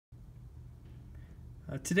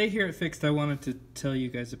Today here at Fixed, I wanted to tell you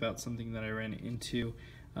guys about something that I ran into.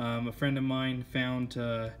 A friend of mine found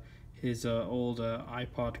his old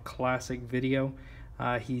iPod classic video.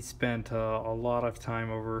 He spent a lot of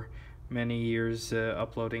time over many years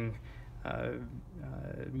uploading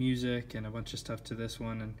music and a bunch of stuff to this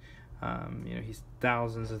one, and he's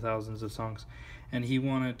thousands and thousands of songs, and he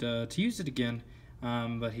wanted to use it again,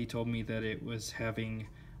 but he told me that it was having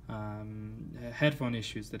headphone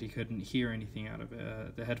issues, that he couldn't hear anything out of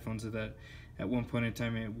the headphones. That at one point in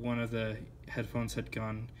time, one of the headphones had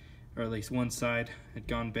gone, or at least one side had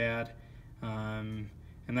gone bad, and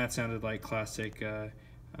that sounded like classic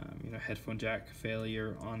headphone jack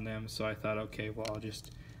failure on them. So I thought, okay, well, I'll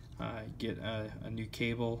just get a new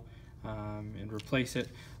cable and replace it.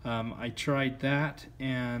 I tried that,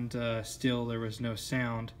 and still there was no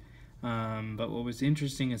sound, but what was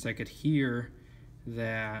interesting is I could hear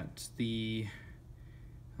that the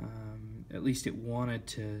at least it wanted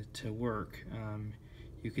to work.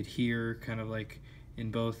 You could hear, kind of like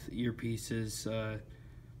in both earpieces, a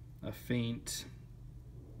faint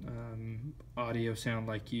audio sound,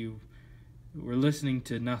 like you were listening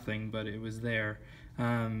to nothing, but it was there.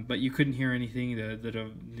 But you couldn't hear anything. The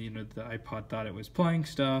iPod thought it was playing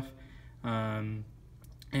stuff. And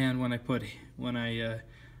when I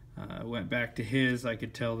went back to his, I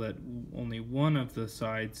could tell that only one of the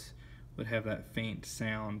sides would have that faint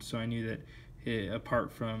sound. So I knew that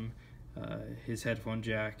apart from his headphone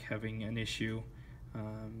jack having an issue,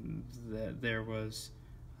 that there was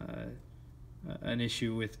an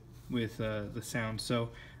issue with the sound. So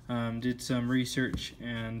did some research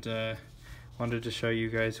and wanted to show you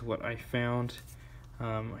guys what I found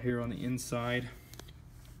here on the inside.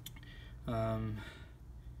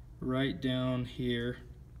 Right down here.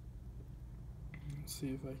 Let's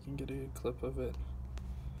see if I can get a clip of it.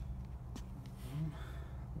 Let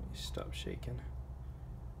me stop shaking.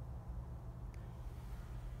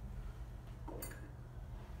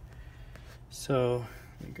 So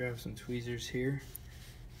let me grab some tweezers here.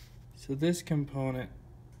 So this component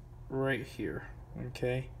right here,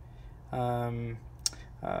 okay, I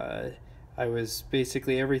was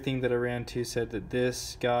basically, everything that I ran to said that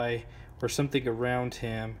this guy or something around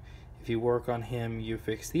him, if you work on him, you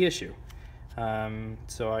fix the issue.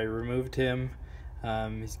 So I removed him.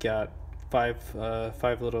 He's got five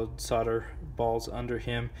little solder balls under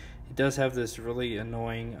him. He does have this really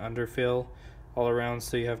annoying underfill all around,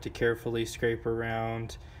 so you have to carefully scrape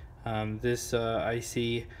around. This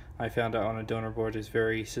IC, I found out on a donor board, is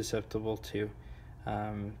very susceptible to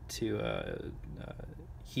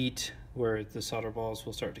heat, where the solder balls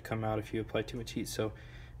will start to come out if you apply too much heat. So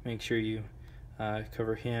make sure you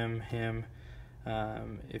cover him.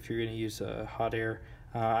 If you're going to use hot air.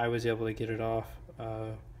 I was able to get it off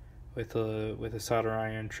with a solder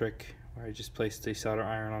iron trick, where I just placed the solder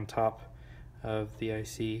iron on top of the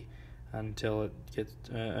IC until it gets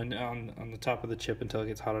on the top of the chip until it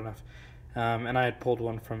gets hot enough. And I had pulled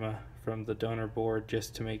one from the donor board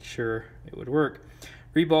just to make sure it would work.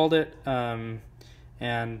 Reballed it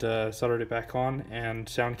and soldered it back on, and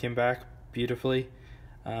sound came back beautifully.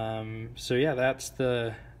 So yeah, that's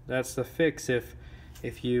the fix.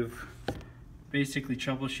 If you've basically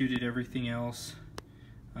troubleshooted everything else,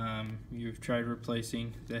 you've tried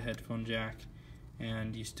replacing the headphone jack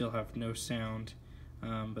and you still have no sound,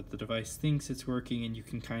 but the device thinks it's working, and you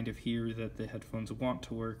can kind of hear that the headphones want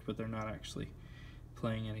to work but they're not actually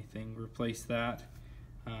playing anything, replace that.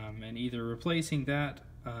 And either replacing that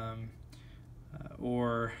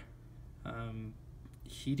or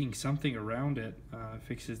heating something around it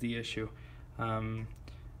fixes the issue.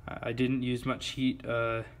 I didn't use much heat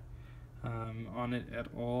on it at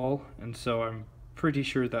all, and so I'm pretty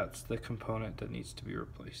sure that's the component that needs to be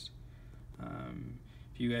replaced.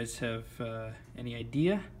 If you guys have any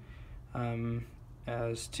idea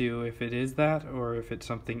as to if it is that or if it's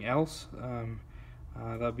something else,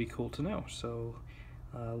 that'd be cool to know. So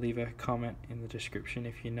leave a comment in the description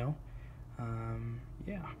if you know.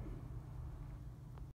 Yeah.